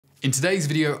In today's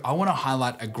video, I want to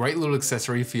highlight a great little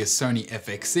accessory for your Sony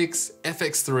FX6,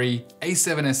 FX3,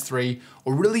 a7S III,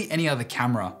 or really any other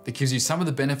camera that gives you some of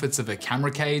the benefits of a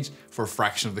camera cage for a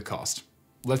fraction of the cost.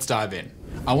 Let's dive in.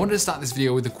 I wanted to start this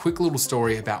video with a quick little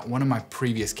story about one of my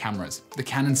previous cameras, the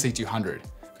Canon C200,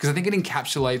 because I think it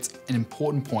encapsulates an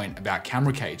important point about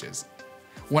camera cages.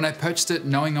 When I purchased it,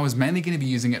 knowing I was mainly going to be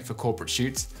using it for corporate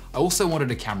shoots, I also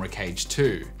wanted a camera cage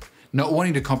too. Not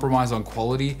wanting to compromise on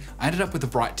quality, I ended up with a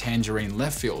bright tangerine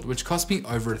left field, which cost me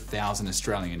over 1,000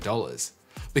 Australian dollars.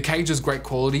 The cage was great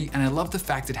quality, and I loved the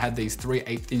fact it had these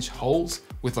 3/8" holes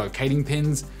with locating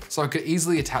pins, so I could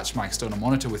easily attach my external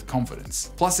monitor with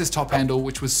confidence. Plus this top handle,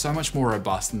 which was so much more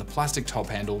robust than the plastic top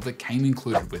handle that came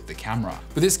included with the camera.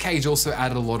 But this cage also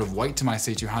added a lot of weight to my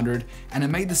C200, and it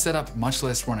made the setup much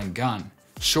less run and gun.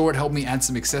 Sure, it helped me add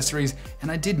some accessories,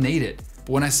 and I did need it,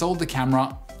 but when I sold the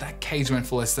camera, that cage went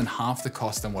for less than half the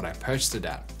cost than what I purchased it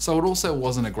at. So it also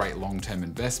wasn't a great long-term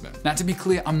investment. Now to be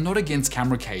clear, I'm not against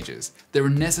camera cages. They're a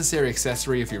necessary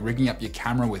accessory if you're rigging up your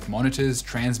camera with monitors,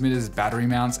 transmitters, battery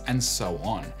mounts, and so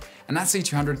on. And that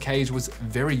C200 cage was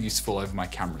very useful over my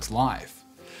camera's life.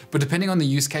 But depending on the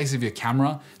use case of your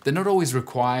camera, they're not always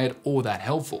required or that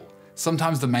helpful.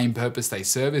 Sometimes the main purpose they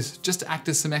serve is just to act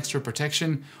as some extra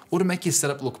protection or to make your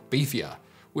setup look beefier,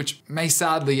 which may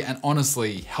sadly and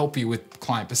honestly help you with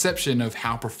client perception of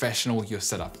how professional your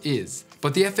setup is.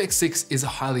 But the FX6 is a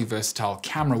highly versatile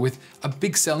camera with a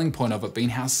big selling point of it being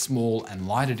how small and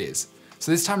light it is.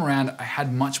 So this time around, I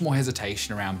had much more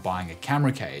hesitation around buying a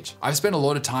camera cage. I've spent a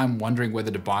lot of time wondering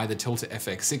whether to buy the Tilta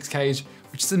FX6 cage,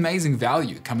 which is amazing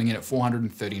value, coming in at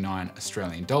 439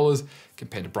 Australian dollars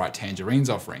compared to Bright Tangerine's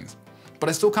offerings. But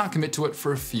I still can't commit to it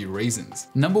for a few reasons.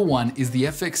 Number one is the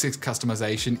FX6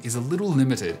 customization is a little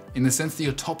limited in the sense that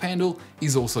your top handle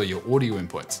is also your audio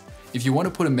inputs. If you want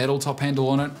to put a metal top handle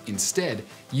on it instead,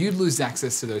 you'd lose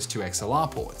access to those two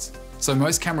XLR ports. So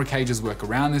most camera cages work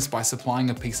around this by supplying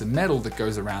a piece of metal that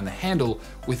goes around the handle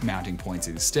with mounting points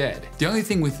instead. The only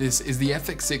thing with this is the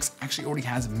FX6 actually already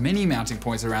has many mounting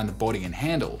points around the body and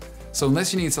handle. So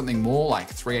unless you need something more like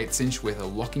 3/8" with a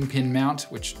locking pin mount,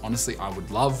 which honestly I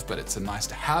would love, but it's a nice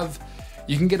to have,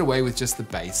 you can get away with just the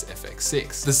base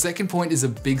FX6. The second point is a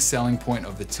big selling point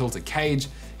of the Tilta cage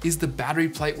is the battery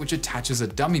plate, which attaches a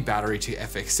dummy battery to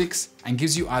FX6 and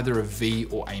gives you either a V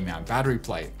or A mount battery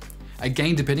plate.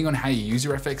 Again, depending on how you use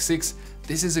your FX6,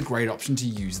 this is a great option to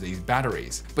use these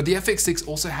batteries. But the FX6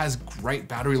 also has great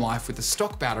battery life with the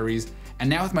stock batteries, and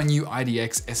now with my new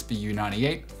IDX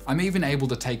SBU98, I'm even able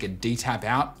to take a D-tap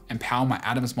out and power my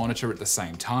Adams monitor at the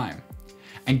same time.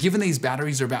 And given these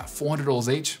batteries are about $400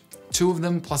 each, two of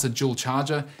them plus a dual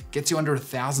charger gets you under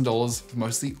 $1,000 for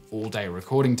mostly all day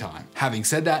recording time. Having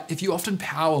said that, if you often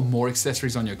power more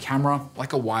accessories on your camera,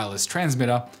 like a wireless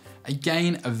transmitter,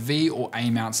 again, a V or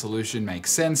A mount solution makes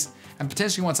sense, and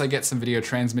potentially once I get some video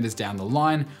transmitters down the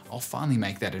line, I'll finally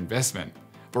make that investment.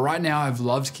 But right now I've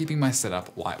loved keeping my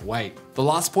setup lightweight. The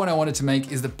last point I wanted to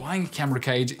make is that buying a camera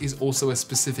cage is also a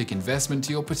specific investment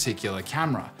to your particular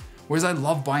camera, whereas I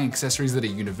love buying accessories that are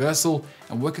universal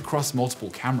and work across multiple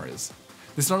cameras.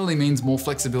 This not only means more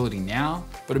flexibility now,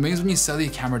 but it means when you sell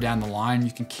your camera down the line,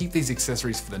 you can keep these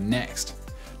accessories for the next.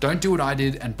 Don't do what I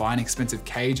did and buy an expensive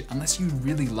cage unless you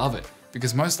really love it,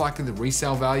 because most likely the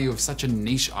resale value of such a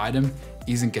niche item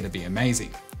isn't going to be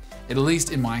amazing. At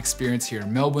least in my experience here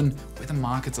in Melbourne, where the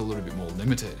market's a little bit more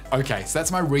limited. Okay, so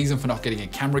that's my reason for not getting a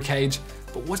camera cage,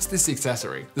 but what's this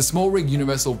accessory? The SmallRig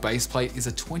Universal Base Plate is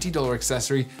a $20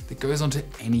 accessory that goes onto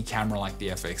any camera like the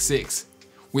FX6.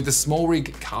 With the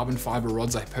SmallRig carbon fiber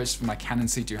rods I purchased for my Canon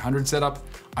C200 setup,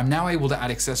 I'm now able to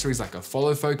add accessories like a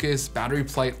follow focus, battery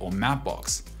plate, or map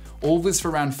box. All of this for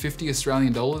around 50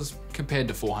 Australian dollars compared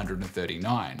to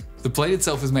 439. The plate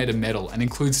itself is made of metal and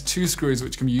includes two screws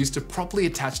which can be used to properly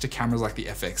attach to cameras like the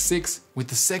FX6, with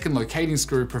the second locating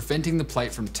screw preventing the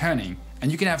plate from turning,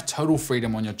 and you can have total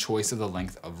freedom on your choice of the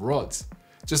length of rods.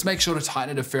 Just make sure to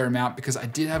tighten it a fair amount because I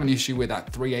did have an issue where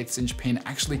that 3/8" pin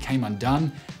actually came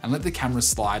undone and let the camera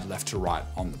slide left to right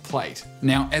on the plate.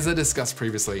 Now, as I discussed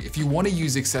previously, if you want to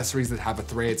use accessories that have a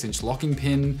 3/8" locking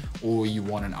pin, or you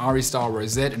want an ARRI style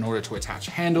rosette in order to attach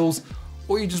handles,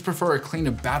 or you just prefer a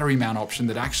cleaner battery mount option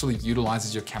that actually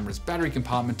utilizes your camera's battery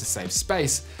compartment to save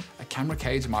space, a camera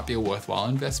cage might be a worthwhile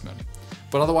investment.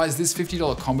 But otherwise, this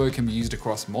 $50 combo can be used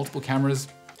across multiple cameras,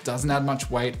 doesn't add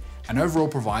much weight, and overall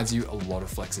provides you a lot of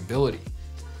flexibility.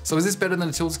 So is this better than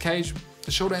a Tilta cage?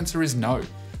 The short answer is no.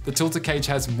 The Tilta cage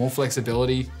has more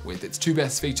flexibility, with its two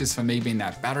best features for me being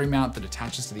that battery mount that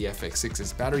attaches to the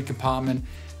FX6's battery compartment,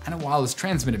 and a wireless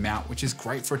transmitter mount, which is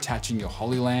great for attaching your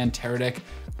Holyland, Teradek,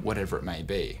 whatever it may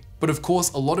be. But of course,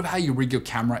 a lot of how you rig your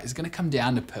camera is going to come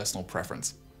down to personal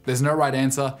preference. There's no right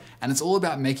answer, and it's all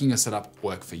about making your setup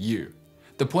work for you.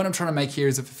 The point I'm trying to make here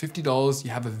is that for $50,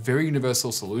 you have a very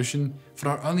universal solution for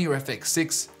not only your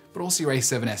FX6, but also your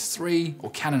a7S III or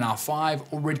Canon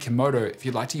R5 or Red Komodo if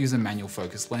you'd like to use a manual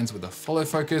focus lens with a follow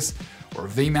focus or a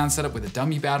V-mount setup with a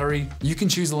dummy battery. You can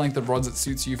choose the length of rods that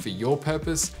suits you for your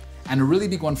purpose. And a really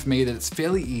big one for me that it's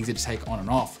fairly easy to take on and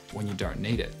off when you don't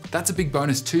need it. That's a big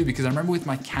bonus too, because I remember with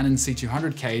my Canon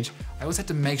C200 cage, I always had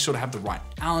to make sure to have the right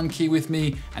Allen key with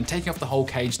me, and taking off the whole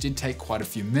cage did take quite a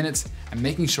few minutes, and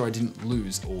making sure I didn't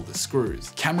lose all the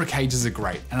screws. Camera cages are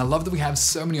great, and I love that we have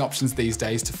so many options these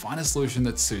days to find a solution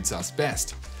that suits us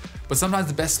best. But sometimes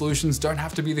the best solutions don't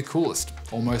have to be the coolest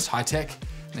or most high tech,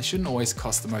 and they shouldn't always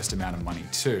cost the most amount of money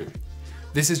too.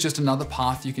 This is just another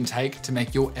path you can take to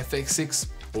make your FX6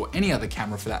 or any other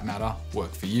camera for that matter,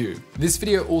 work for you. This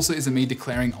video also isn't me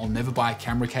declaring I'll never buy a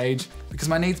camera cage because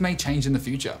my needs may change in the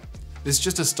future. This is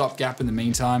just a stopgap in the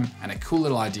meantime and a cool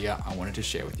little idea I wanted to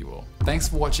share with you all. Thanks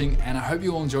for watching, and I hope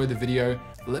you all enjoyed the video.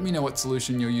 Let me know what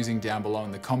solution you're using down below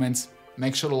in the comments.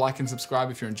 Make sure to like and subscribe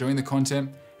if you're enjoying the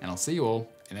content, and I'll see you all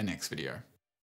in the next video.